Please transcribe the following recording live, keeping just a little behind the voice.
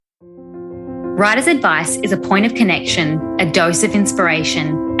Writer's Advice is a point of connection, a dose of inspiration,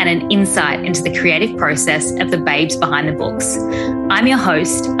 and an insight into the creative process of the babes behind the books. I'm your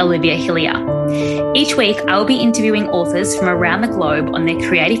host, Olivia Hillier. Each week, I will be interviewing authors from around the globe on their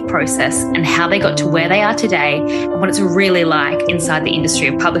creative process and how they got to where they are today and what it's really like inside the industry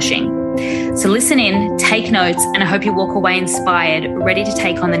of publishing. So listen in, take notes, and I hope you walk away inspired, ready to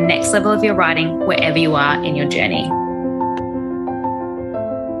take on the next level of your writing wherever you are in your journey.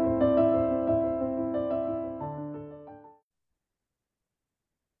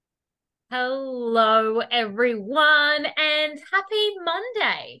 Hello, everyone, and happy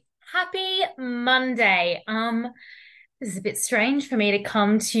Monday. Happy Monday. This is a bit strange for me to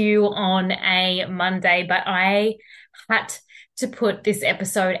come to you on a Monday, but I had to put this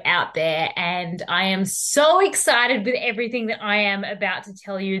episode out there, and I am so excited with everything that I am about to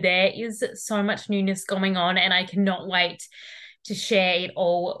tell you. There is so much newness going on, and I cannot wait to share it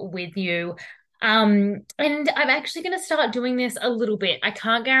all with you. And I'm actually going to start doing this a little bit. I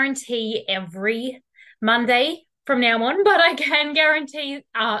can't guarantee every Monday from now on, but I can guarantee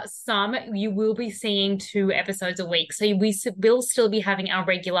some. You will be seeing 2 episodes a week. So we will still be having our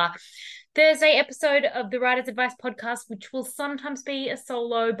regular Thursday episode of the Writer's Advice podcast, which will sometimes be a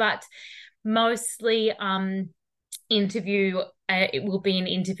solo, but mostly interview. It will be an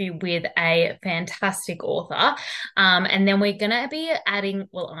interview with a fantastic author. And then we're going to be adding,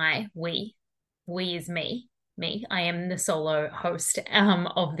 we is me. I am the solo host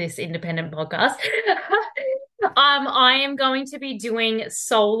of this independent podcast. I am going to be doing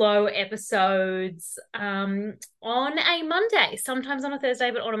solo episodes on a Monday, sometimes on a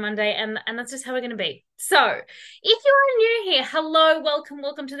Thursday, but on a Monday, and that's just how we're going to be. So if you are new here, hello,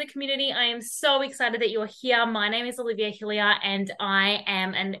 welcome to the community. I am so excited that you're here. My name is Olivia Hillier, and I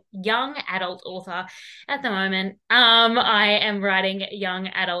am a young adult author at the moment. I am writing young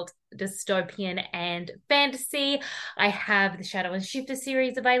adult dystopian and fantasy. I have the Shadow and Shifter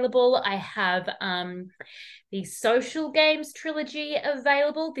series available. I have the Social Games trilogy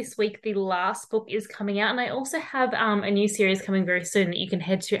available. This week, the last book is coming out, and I also have a new series coming very soon that you can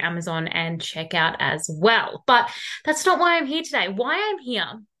head to Amazon and check out as well. But that's not why I'm here today. Why I'm here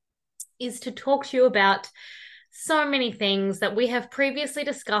is to talk to you about so many things that we have previously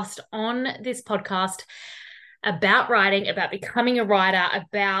discussed on this podcast about writing, about becoming a writer,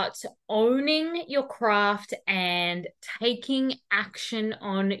 about owning your craft and taking action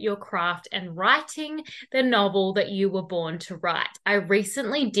on your craft and writing the novel that you were born to write. I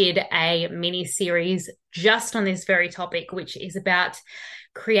recently did a mini series just on this very topic, which is about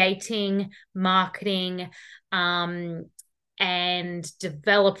creating, marketing, and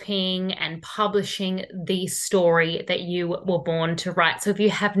developing and publishing the story that you were born to write. So if you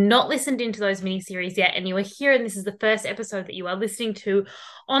have not listened into those mini-series yet and you are here and this is the first episode that you are listening to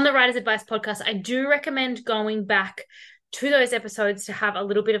on the Writer's Advice podcast, I do recommend going back to those episodes to have a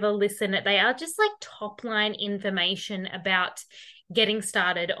little bit of a listen. They are just like top line information about getting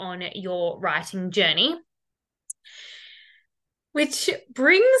started on your writing journey. Which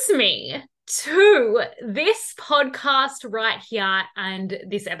brings me to this podcast right here and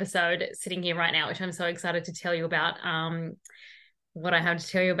this episode sitting here right now, which I'm so excited to tell you about. What I have to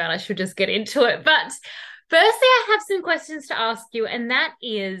tell you about, I should just get into it. But firstly, I have some questions to ask you, and that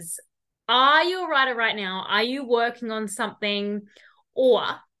is, are you a writer right now? Are you working on something? Or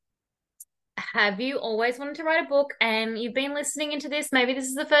have you always wanted to write a book and you've been listening into this? Maybe this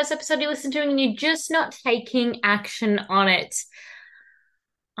is the first episode you listen to and you're just not taking action on it.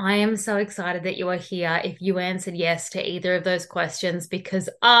 I am so excited that you are here if you answered yes to either of those questions, because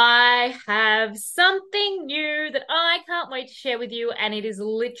I have something new that I can't wait to share with you, and it has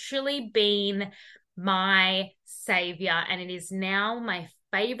literally been my savior, and it is now my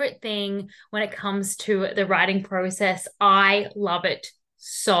favorite thing when it comes to the writing process. I love it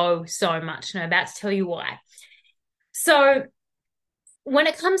so much, and I'm about to tell you why. So when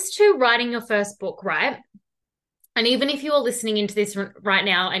it comes to writing your first book, right? And even if you are listening into this right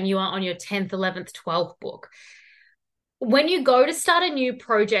now and you are on your 10th, 11th, 12th book, when you go to start a new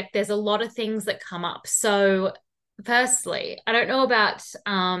project, there's a lot of things that come up. So firstly, I don't know about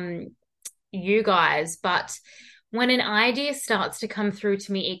you guys, but when an idea starts to come through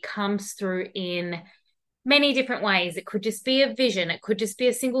to me, it comes through in many different ways. It could just be a vision. It could just be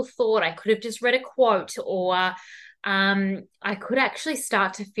a single thought. I could have just read a quote, or I could actually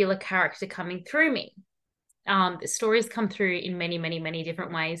start to feel a character coming through me. The stories come through in many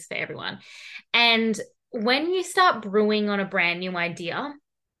different ways for everyone. And when you start brewing on a brand new idea,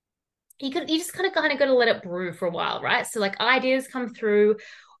 you just kind of got to let it brew for a while, right? So like ideas come through,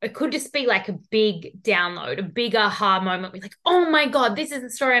 it could just be like a big download, a big aha moment. We're like, oh my God, this is the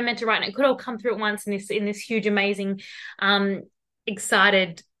story I meant to write. And it could all come through at once in this huge, amazing,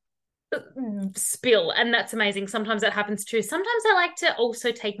 excited spill. And that's amazing. Sometimes that happens too. Sometimes I like to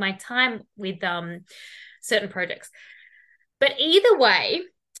also take my time with certain projects. But either way,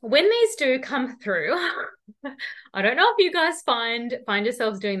 when these do come through, I don't know if you guys find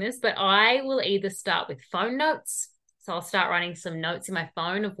yourselves doing this, but I will either start with phone notes. So I'll start writing some notes in my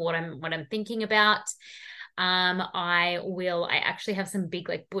phone of what I'm thinking about. I actually have some big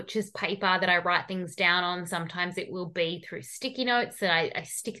like butcher's paper that I write things down on. Sometimes it will be through sticky notes that I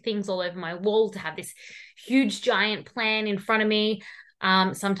stick things all over my wall to have this huge giant plan in front of me.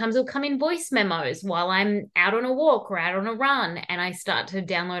 Sometimes it'll come in voice memos while I'm out on a walk or out on a run, and I start to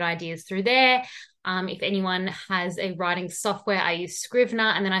download ideas through there. If anyone has a writing software, I use Scrivener,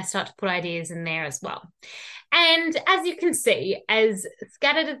 and then I start to put ideas in there as well. And as you can see, as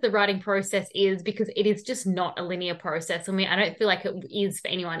scattered as the writing process is, because it is just not a linear process. I mean, I don't feel like it is for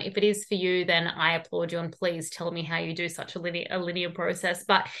anyone. If it is for you, then I applaud you, and please tell me how you do such a linear process.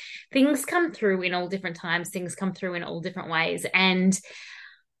 But things come through in all different times. Things come through in all different ways. And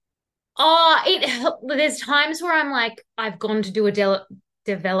there's times where I'm like, I've gone to do a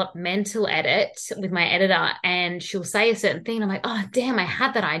developmental edit with my editor, and she'll say a certain thing, and I'm like, oh damn, I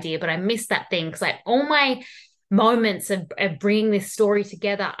had that idea but I missed that thing, because like all my moments of bringing this story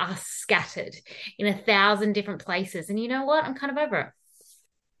together are scattered in 1,000 different places. And you know what, I'm kind of over it.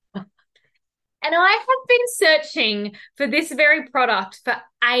 And I have been searching for this very product for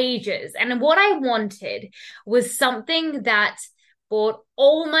ages, and what I wanted was something that brought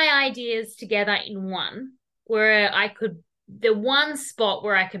all my ideas together in one, where I could, the one spot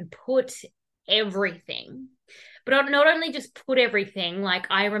where I can put everything. But not only just put everything, like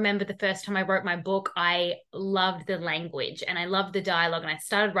I remember the first time I wrote my book, I loved the language and I loved the dialogue, and I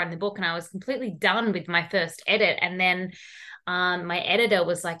started writing the book and I was completely done with my first edit. And then my editor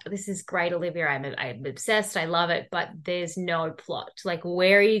was like, this is great, Olivia. I'm obsessed. I love it, but there's no plot. Like,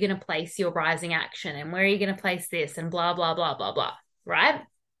 where are you going to place your rising action? And where are you going to place this? And blah, blah, blah, blah, blah. Right?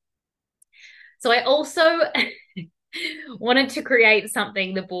 So I also wanted to create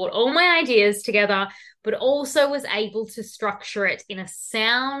something that brought all my ideas together, but also was able to structure it in a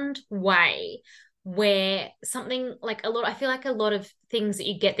sound way, where something like I feel like a lot of things that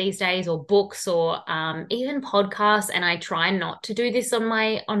you get these days, or books, or even podcasts, and I try not to do this on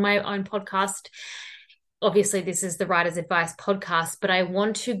my own podcast. Obviously, this is the Writer's Advice podcast, but I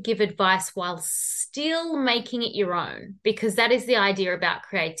want to give advice while still making it your own, because that is the idea about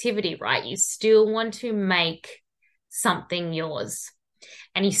creativity, right? You still want to make something yours,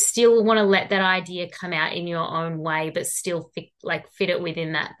 and you still want to let that idea come out in your own way, but still fit it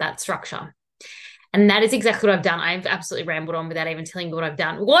within that structure. And that is exactly what I've done. I've absolutely rambled on without even telling you what I've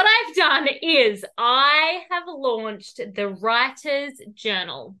done. What I've done is I have launched the Writer's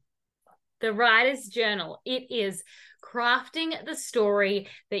Journal. The Writer's Journal. It is crafting the story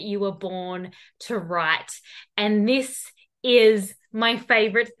that you were born to write. And this is my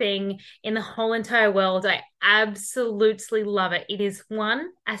favorite thing in the whole entire world. I absolutely love it. It is, one,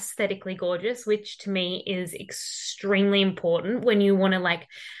 aesthetically gorgeous, which to me is extremely important when you want to like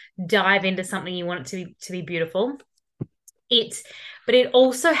dive into something, you want it to be beautiful. But it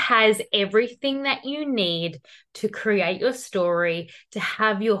also has everything that you need to create your story, to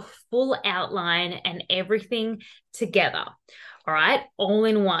have your full outline and everything together. All right, all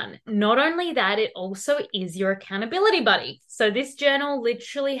in one. Not only that, it also is your accountability buddy. So this journal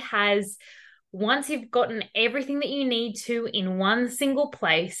literally has, once you've gotten everything that you need to in one single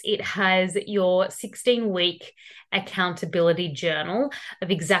place, it has your 16-week accountability journal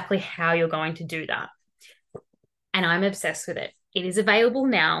of exactly how you're going to do that. And I'm obsessed with it. It is available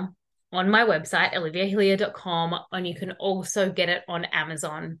now on my website, oliviahillier.com, and you can also get it on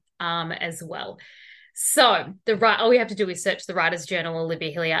Amazon as well. So all you have to do is search the Writer's Journal,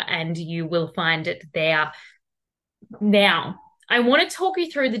 Olivia Hillier, and you will find it there. Now, I want to talk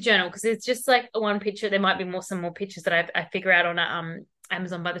you through the journal, because it's just like one picture. There might be some more pictures that I figure out on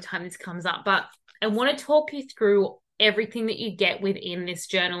Amazon by the time this comes up. But I want to talk you through everything that you get within this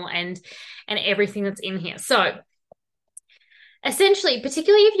journal and everything that's in here. So essentially,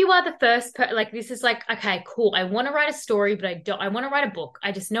 particularly if you are the first like this is like, okay, cool, I want to write a story, but I want to write a book.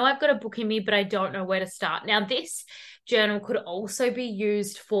 I just know I've got a book in me, but I don't know where to start. Now, this journal could also be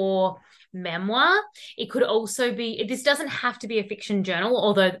used for memoir. It could also be, this doesn't have to be a fiction journal,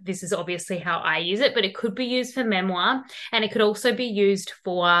 although this is obviously how I use it, but it could be used for memoir, and it could also be used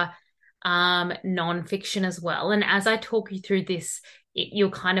for non-fiction as well. And as I talk you through this,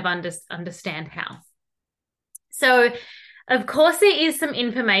 you'll kind of understand how. So Of course, there is some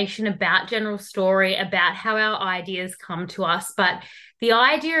information about general story, about how our ideas come to us, but the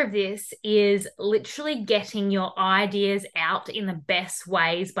idea of this is literally getting your ideas out in the best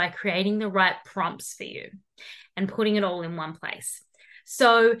ways by creating the right prompts for you and putting it all in one place.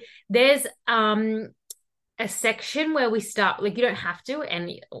 So there's a section where we start, like, you don't have to,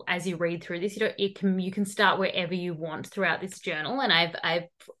 and as you read through this, you can start wherever you want throughout this journal, and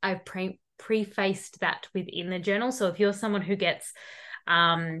I've prefaced that within the journal. So if you're someone who gets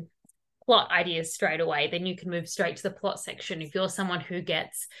plot ideas straight away, then you can move straight to the plot section. If you're someone who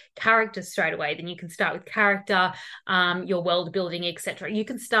gets characters straight away, then you can start with character, your world building, etc. You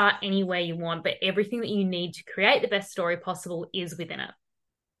can start anywhere you want, but everything that you need to create the best story possible is within it.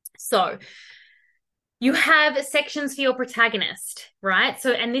 So you have sections for your protagonist, right?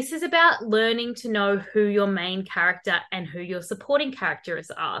 So, and this is about learning to know who your main character and who your supporting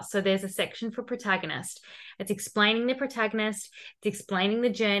characters are. So there's a section for protagonist. It's explaining the protagonist, it's explaining the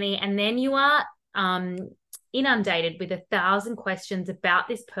journey, and then you are inundated with 1,000 questions about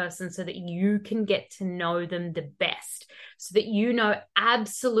this person so that you can get to know them the best, so that you know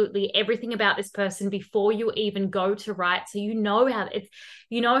absolutely everything about this person before you even go to write. So you know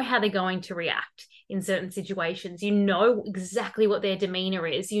how they're going to react in certain situations. You know exactly what their demeanor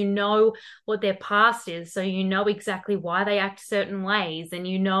is. You know what their past is. So you know exactly why they act certain ways, and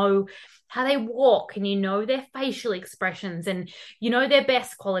you know how they walk, and you know their facial expressions, and you know their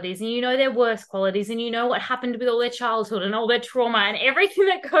best qualities, and you know their worst qualities, and you know what happened with all their childhood and all their trauma and everything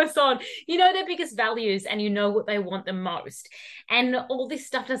that goes on. You know their biggest values, and you know what they want the most. And all this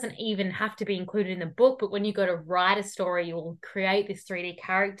stuff doesn't even have to be included in the book, but when you go to write a story, you'll create this 3D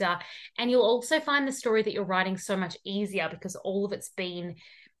character, and you'll also find the story that you're writing so much easier because all of it's been,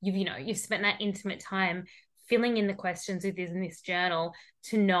 you've spent that intimate time filling in the questions within this journal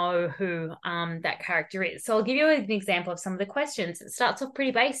to know who that character is. So I'll give you an example of some of the questions. It starts off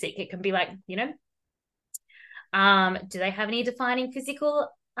pretty basic. It can be like, do they have any defining physical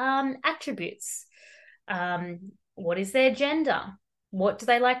attributes? What is their gender? What do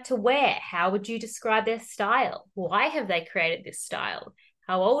they like to wear? How would you describe their style? Why have they created this style?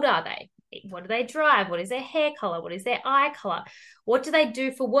 How old are they? What do they drive? What is their hair color? What is their eye color? What do they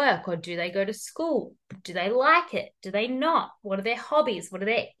do for work, or do they go to school? Do they like it? Do they not? What are their hobbies? What are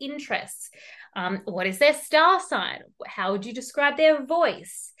their interests? What is their star sign? How would you describe their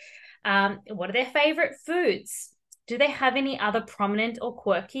voice? What are their favorite foods? Do they have any other prominent or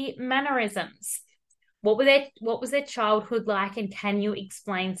quirky mannerisms? What was their childhood like, and can you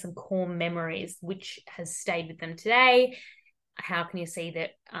explain some core memories which has stayed with them today? How can you see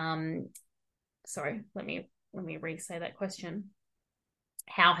that? Sorry, let me re-say that question.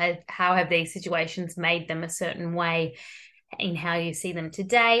 How have these situations made them a certain way in how you see them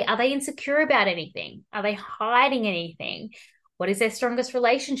today? Are they insecure about anything? Are they hiding anything? What is their strongest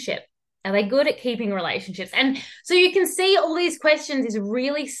relationship? Are they good at keeping relationships? And so you can see all these questions is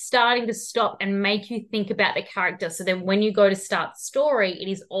really starting to stop and make you think about the character. So then when you go to start the story, it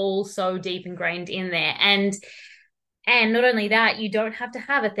is all so deep ingrained in there. And not only that, you don't have to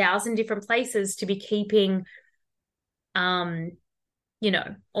have 1,000 different places to be keeping,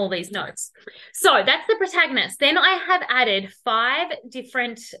 all these notes. So that's the protagonist. Then I have added 5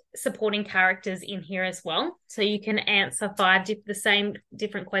 different supporting characters in here as well. So you can answer 5 the same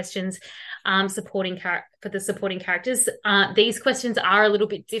different questions for the supporting characters. These questions are a little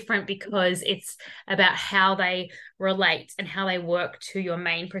bit different because it's about how they relate and how they work to your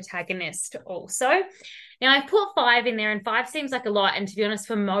main protagonist also. Now, I've put 5 in there, and 5 seems like a lot. And to be honest,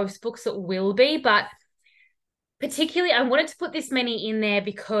 for most books, it will be. But particularly, I wanted to put this many in there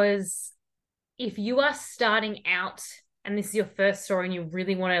because if you are starting out and this is your first story and you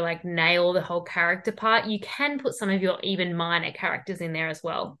really want to nail the whole character part, you can put some of your even minor characters in there as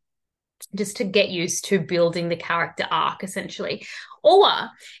well, just to get used to building the character arc, essentially. Or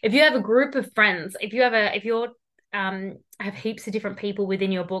if you have a group of friends, if you're have heaps of different people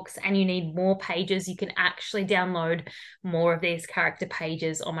within your books and you need more pages, you can actually download more of these character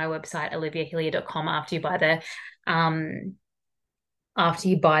pages on my website, oliviahillier.com. After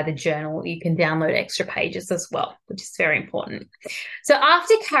you buy the journal, you can download extra pages as well, which is very important. So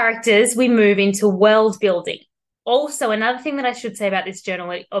after characters, we move into world building. Also, another thing that I should say about this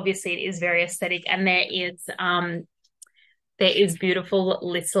journal, obviously it is very aesthetic, and there is beautiful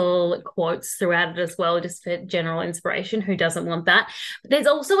little quotes throughout it as well, just for general inspiration. Who doesn't want that? But there's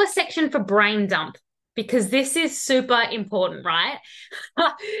also a section for brain dump. because this is super important, right?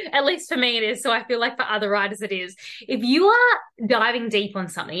 At least for me, it is. So I feel like for other writers, it is. If you are diving deep on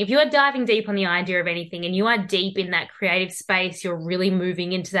something, if you are diving deep on the idea of anything and you are deep in that creative space, you're really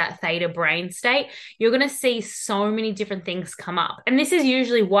moving into that theta brain state, you're going to see so many different things come up. And this is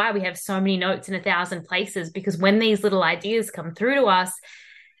usually why we have so many notes in 1,000 places, because when these little ideas come through to us,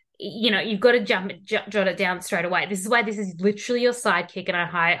 you've got to jot it down straight away. This is why this is literally your sidekick, and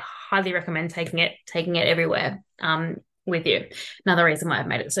I highly recommend taking it everywhere with you. Another reason why I've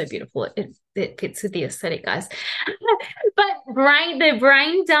made it so beautiful. It fits with the aesthetic, guys. But the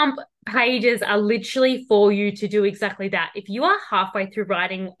brain dump pages are literally for you to do exactly that. If you are halfway through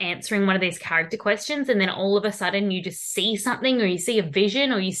writing, answering one of these character questions, and then all of a sudden you just see something, or you see a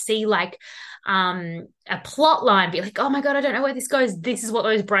vision, or you see like a plot line, be like, oh my God, I don't know where this goes. This is what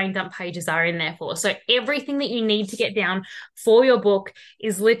those brain dump pages are in there for. So everything that you need to get down for your book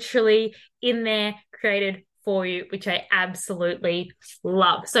is literally in there, created for you, which I absolutely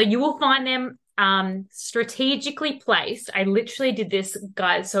love. So you will find them strategically placed. I literally did this,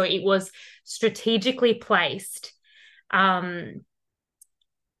 guys. So it was strategically placed through,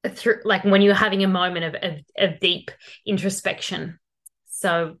 like, when you're having a moment of deep introspection.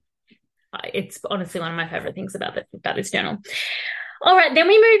 So it's honestly one of my favorite things about this journal. All right, then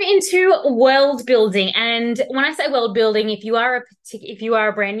we move into world building. And when I say world building, if you are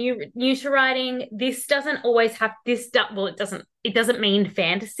a brand new to writing, this doesn't always have this. Well, it doesn't mean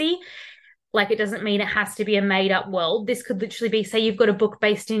fantasy. Like, it doesn't mean it has to be a made up world. This could literally be, say you've got a book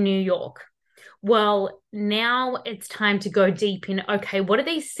based in New York. Well, now it's time to go deep in, okay, what do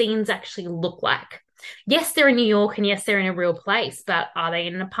these scenes actually look like? Yes, they're in New York, and yes, they're in a real place, but are they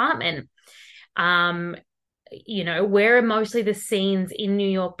in an apartment? Where are mostly the scenes in New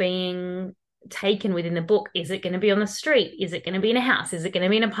York being taken within the book? Is it going to be on the street? Is it going to be in a house? Is it going to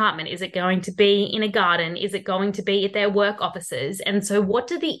be an apartment? Is it going to be in a garden? Is it going to be at their work offices? And so what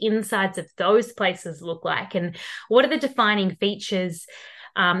do the insides of those places look like? And what are the defining features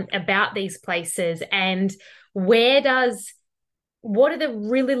about these places? And what are the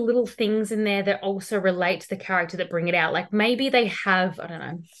really little things in there that also relate to the character that bring it out? Like, maybe they have, I don't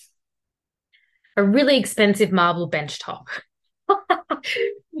know, a really expensive marble bench top.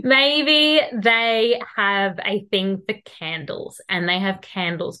 Maybe they have a thing for candles, and they have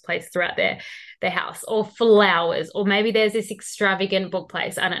candles placed throughout their house, or flowers, or maybe there's this extravagant book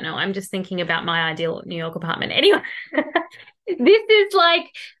place. I don't know. I'm just thinking about my ideal New York apartment. Anyway,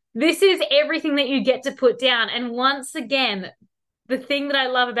 this is everything that you get to put down. And once again, the thing that I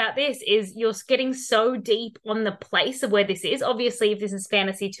love about this is you're getting so deep on the place of where this is. Obviously, if this is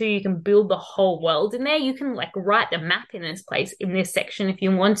fantasy too, you can build the whole world in there. You can like write the map in this place, in this section, if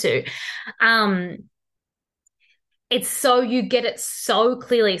you want to. It's so you get it so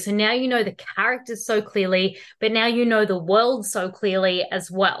clearly. So now you know the characters so clearly, but now you know the world so clearly as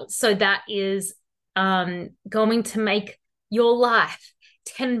well. So that is going to make your life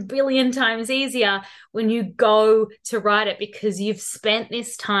 10 billion times easier when you go to write it, because you've spent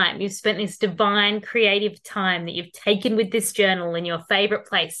this divine creative time that you've taken with this journal in your favorite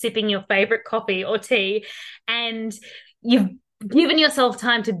place, sipping your favorite coffee or tea, and you've given yourself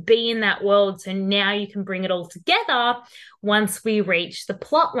time to be in that world. So now you can bring it all together once we reach the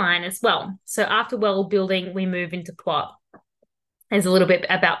plot line as well. So after world building, we move into plot. There's a little bit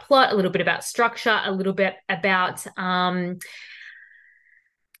about plot, a little bit about structure, a little bit about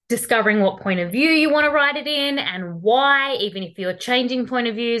discovering what point of view you want to write it in and why, even if you're changing point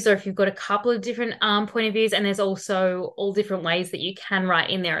of views, or if you've got a couple of different point of views. And there's also all different ways that you can write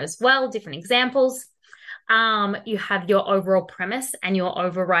in there as well, different examples. You have your overall premise and your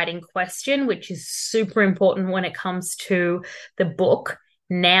overriding question, which is super important when it comes to the book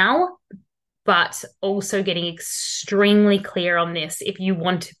now, but also getting extremely clear on this if you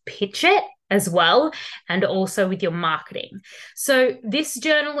want to pitch it as well, and also with your marketing. So this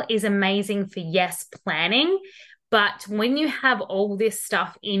journal is amazing for, yes, planning, but when you have all this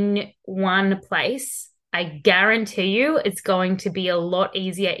stuff in one place, I guarantee you it's going to be a lot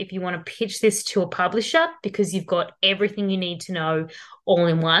easier if you want to pitch this to a publisher, because you've got everything you need to know all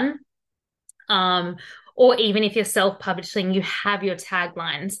in one. Or even if you're self-publishing, you have your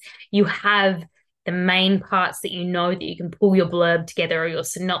taglines, you have the main parts that you know that you can pull your blurb together or your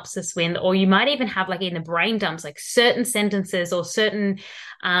synopsis with, or you might even have, like in the brain dumps, like certain sentences or certain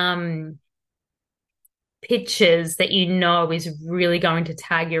pictures that you know is really going to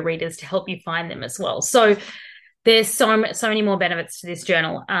tag your readers to help you find them as well. So there's so many more benefits to this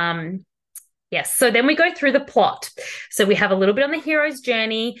journal. Yes. So then we go through the plot. So we have a little bit on the hero's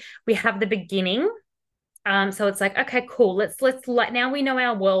journey. We have the beginning. So it's like, okay, cool. Let's like now we know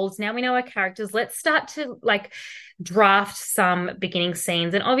our worlds, now we know our characters. Let's start to like draft some beginning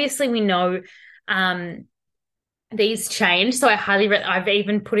scenes. And obviously we know um these change. So I've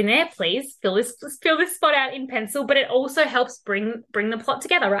even put in there, please fill this spot out in pencil, but it also helps bring the plot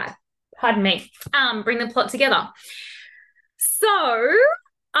together, right? Pardon me. Bring the plot together. So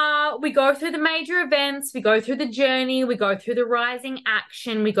we go through the major events, we go through the journey, we go through the rising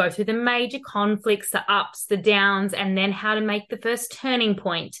action, we go through the major conflicts, the ups, the downs, and then how to make the first turning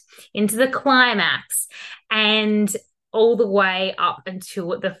point into the climax, and all the way up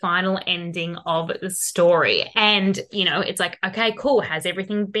until the final ending of the story. And, it's like, okay, cool. Has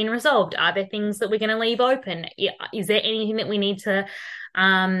everything been resolved? Are there things that we're going to leave open? Is there anything that we need to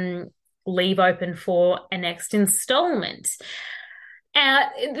leave open for a next installment?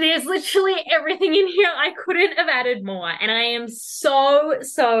 There's literally everything in here. I couldn't have added more, and I am so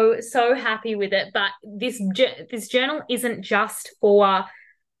so happy with it. But this journal isn't just for,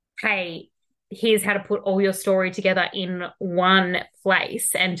 hey, here's how to put all your story together in one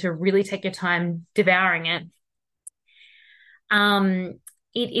place and to really take your time devouring it.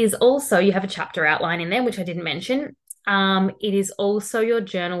 It is also, you have a chapter outline in there, which I didn't mention. It is also your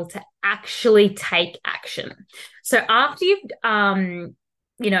journal to actually take action. So after you've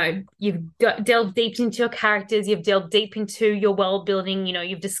delved deep into your characters, you've delved deep into your world building,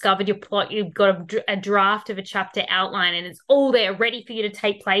 you've discovered your plot, you've got a draft of a chapter outline, and it's all there ready for you to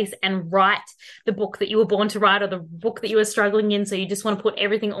take place and write the book that you were born to write, or the book that you were struggling in. So you just want to put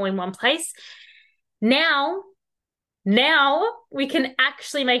everything all in one place. Now we can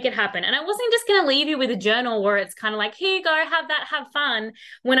actually make it happen. And I wasn't just going to leave you with a journal where it's kind of like, here you go, have that, have fun.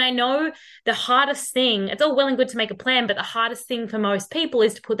 When I know the hardest thing, it's all well and good to make a plan, but the hardest thing for most people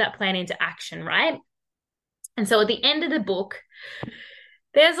is to put that plan into action, right? And so at the end of the book,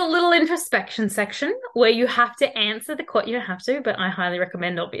 there's a little introspection section where you have to answer you don't have to, but I highly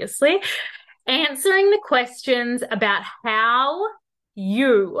recommend, obviously, answering the questions about how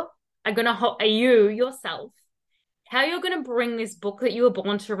you are going to, you yourself, how you're going to bring this book that you were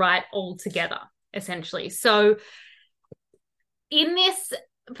born to write all together, essentially. So in this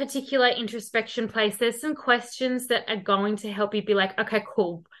particular introspection place, there's some questions that are going to help you be like, okay,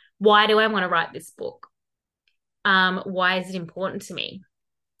 cool. Why do I want to write this book? Why is it important to me?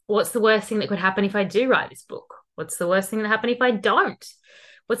 What's the worst thing that could happen if I do write this book? What's the worst thing that happen if I don't?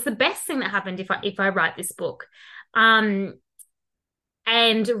 What's the best thing that happened if I write this book?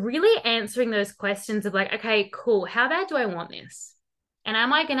 And really answering those questions of like, okay, cool, how bad do I want this? And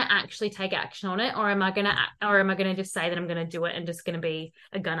am I going to actually take action on it? Or am I going to just say that I'm going to do it and just going to be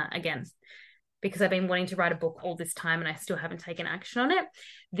a gunner again? Because I've been wanting to write a book all this time and I still haven't taken action on it.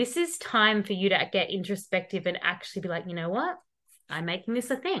 This is time for you to get introspective and actually be like, you know what? I'm making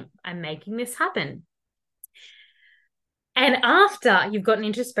this a thing. I'm making this happen. And after you've gotten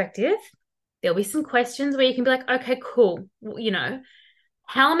introspective, there'll be some questions where you can be like, okay, cool.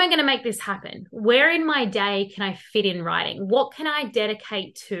 How am I going to make this happen? Where in my day can I fit in writing? What can I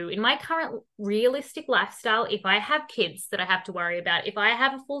dedicate to in my current realistic lifestyle? If I have kids that I have to worry about, if I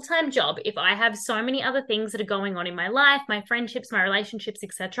have a full-time job, if I have so many other things that are going on in my life, my friendships, my relationships,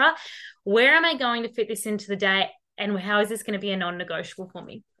 etc., where am I going to fit this into the day? And how is this going to be a non-negotiable for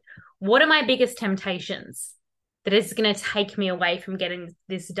me? What are my biggest temptations that is going to take me away from getting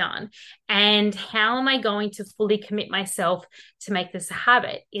this done? And how am I going to fully commit myself to make this a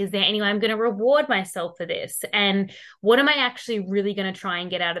habit? Is there any way I'm going to reward myself for this? And what am I actually really going to try and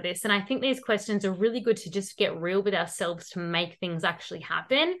get out of this? And I think these questions are really good to just get real with ourselves to make things actually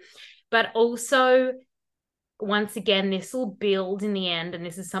happen. But also, once again, this will build in the end. And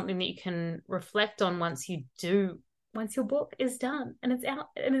this is something that you can reflect on once your book is done and it's out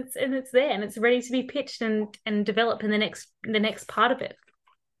and it's there and it's ready to be pitched and develop in the next part of it.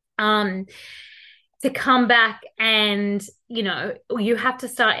 To come back and, you have to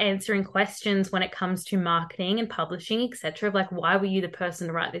start answering questions when it comes to marketing and publishing, etc. Like, why were you the person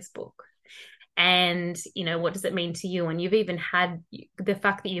to write this book? And, what does it mean to you? And you've even had the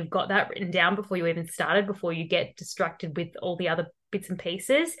fact that you've got that written down before you even started, before you get distracted with all the other bits and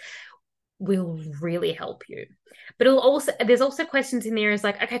pieces, will really help you. But there's also questions in there is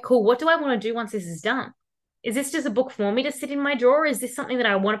like, okay, cool, what do I want to do once this is done? Is this just a book for me to sit in my drawer? Is this something that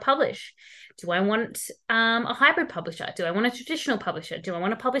I want to publish? Do I want a hybrid publisher? Do I want a traditional publisher? Do I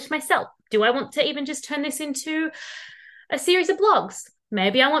want to publish myself? Do I want to even just turn this into a series of blogs?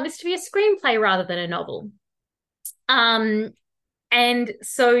 Maybe I want this to be a screenplay rather than a novel. And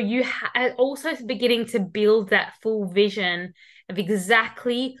so you are also beginning to build that full vision of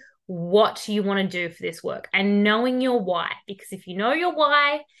exactly what you want to do for this work and knowing your why. Because if you know your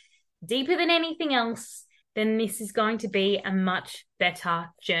why deeper than anything else, then this is going to be a much better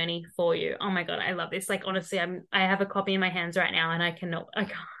journey for you. Oh my God, I love this. Like, honestly, I have a copy in my hands right now and I can't,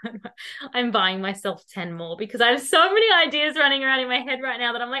 I'm buying myself 10 more because I have so many ideas running around in my head right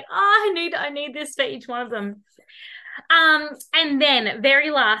now that I'm like, oh, I need this for each one of them. And then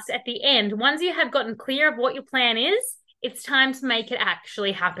very last at the end, once you have gotten clear of what your plan is, it's time to make it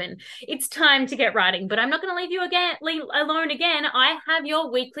actually happen. It's time to get writing, but I'm not going to leave alone again. I have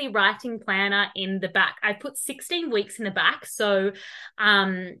your weekly writing planner in the back. I put 16 weeks in the back. So,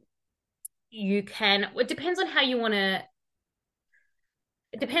 it depends on how you want to,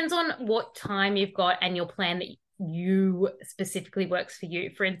 it depends on what time you've got and your plan that you specifically works for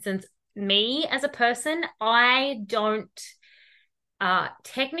you. For instance, me as a person, I don't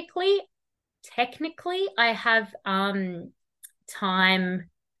technically I have time.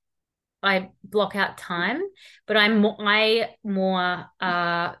 I block out time, but I more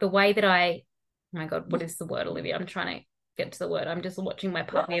the way that I, oh my God, what is the word, Olivia? I'm trying to get to the word. I'm just watching my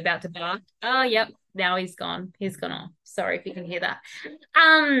puppy about to bark. Oh, yep. Now he's gone. He's gone off. Sorry if you can hear that.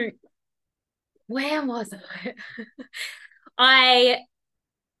 Where was I? I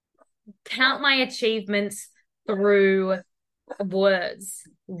count my achievements through words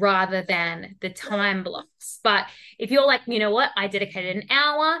rather than the time blocks. But if you're like, you know what, I dedicated an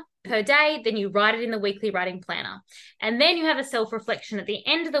hour per day, then you write it in the weekly writing planner. And then you have a self-reflection at the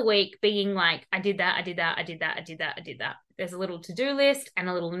end of the week being like, I did that, I did that, I did that, I did that, I did that. There's a little to-do list and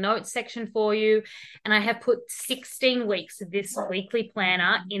a little notes section for you. And I have put 16 weeks of this weekly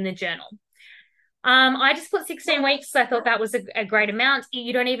planner in the journal. I just put 16 weeks. I thought that was a great amount.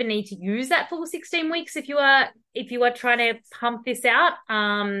 You don't even need to use that full 16 weeks if you are trying to pump this out.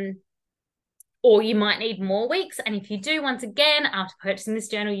 Or you might need more weeks. And if you do, once again, after purchasing this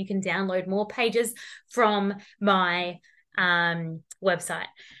journal, you can download more pages from my website.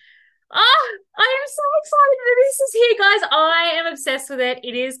 Oh, I am so excited that this is here, guys. I am obsessed with it.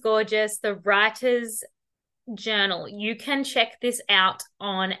 It is gorgeous. The Writer's Journal. You can check this out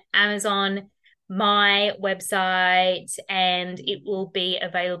on Amazon, my website, and it will be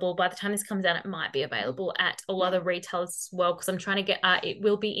available by the time this comes out. It might be available at all other retailers as well, because I'm trying to get it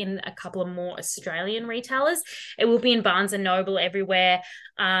will be in a couple of more Australian retailers. It will be in Barnes and Noble everywhere,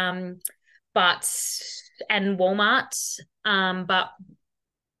 and Walmart, but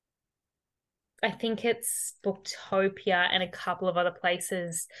I think it's Booktopia and a couple of other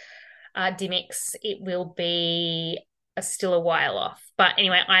places. Dymocks, it will be still a while off. But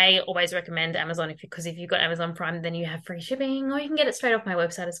anyway, I always recommend Amazon because if you've got Amazon Prime, then you have free shipping, or you can get it straight off my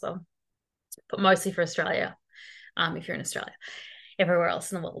website as well. But mostly for Australia, if you're in Australia. Everywhere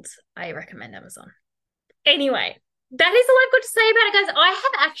else in the world, I recommend Amazon. Anyway, that is all I've got to say about it, guys.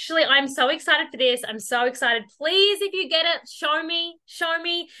 I'm so excited for this. I'm so excited. Please, if you get it, show me,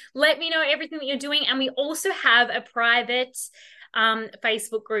 let me know everything that you're doing. And we also have a private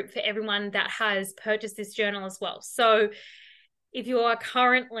Facebook group for everyone that has purchased this journal as well. So if you are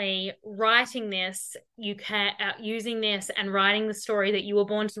currently writing this, you can using this and writing the story that you were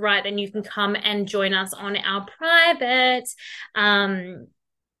born to write, then you can come and join us on our private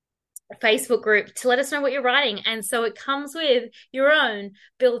Facebook group to let us know what you're writing. And so it comes with your own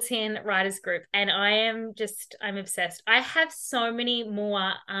built-in writers group. And I'm obsessed. I have so many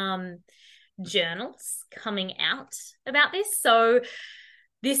more journals coming out about this. So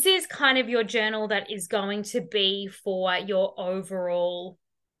this is kind of your journal that is going to be for your overall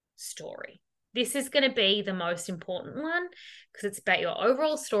story. This is going to be the most important one because it's about your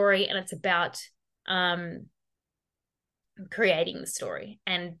overall story, and it's about creating the story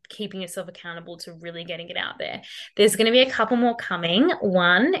and keeping yourself accountable to really getting it out there. There's going to be a couple more coming.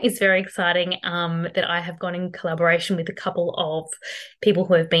 One is very exciting, that I have gone in collaboration with a couple of people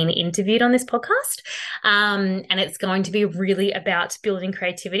who have been interviewed on this podcast. And it's going to be really about building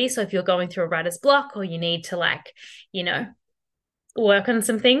creativity. So if you're going through a writer's block, or you need to work on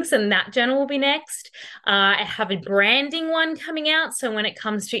some things, and that journal will be next. I have a branding one coming out. So when it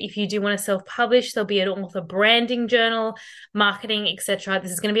comes to, if you do want to self-publish, there'll be an author branding journal, marketing, etc.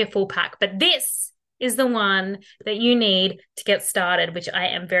 This is going to be a full pack, but this is the one that you need to get started, which I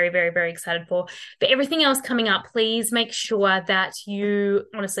am very, very, very excited for. But everything else coming up, please make sure that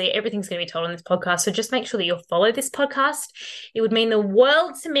everything's going to be told on this podcast. So just make sure that you'll follow this podcast. It would mean the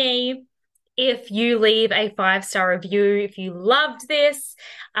world to me if you leave a 5-star review. If you loved this,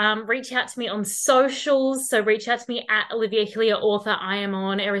 reach out to me on socials. So reach out to me at Olivia Hillier Author. I am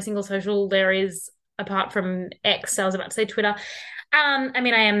on every single social there is, apart from X. I was about to say Twitter. I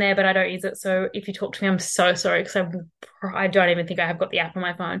am there, but I don't use it. So if you talk to me, I'm so sorry, because I don't even think I have got the app on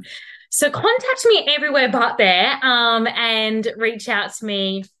my phone. So contact me everywhere but there, and reach out to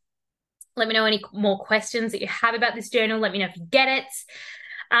me Let me know any more questions that you have about this journal. Let me know if you get it.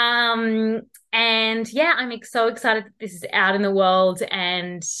 Um, and yeah, so excited that this is out in the world,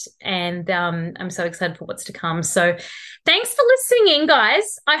 and I'm so excited for what's to come. So thanks for listening in,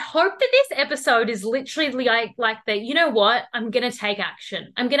 guys. I hope that this episode is literally like that, you know what? I'm gonna take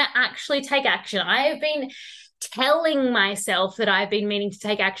action. I'm gonna actually take action. I have been telling myself that I've been meaning to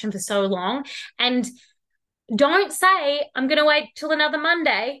take action for so long. And don't say, I'm going to wait till another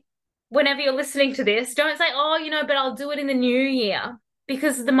Monday whenever you're listening to this. Don't say, oh, but I'll do it in the new year.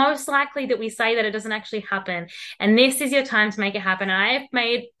 Because the most likely that we say that it doesn't actually happen. And this is your time to make it happen. I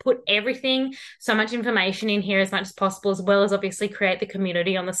have put everything, so much information in here as much as possible, as well as obviously create the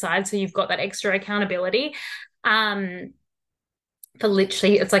community on the side. So you've got that extra accountability. For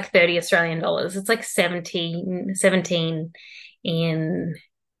literally, it's like 30 Australian dollars. It's like 17 in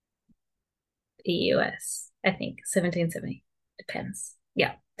the US, I think 1770. Depends.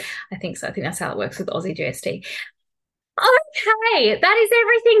 Yeah, I think so. I think that's how it works with Aussie GST. Okay, that is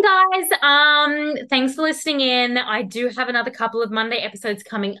everything, guys. Thanks for listening in. I do have another couple of Monday episodes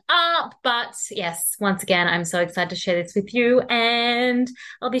coming up, but yes, once again, I'm so excited to share this with you, and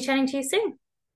I'll be chatting to you soon.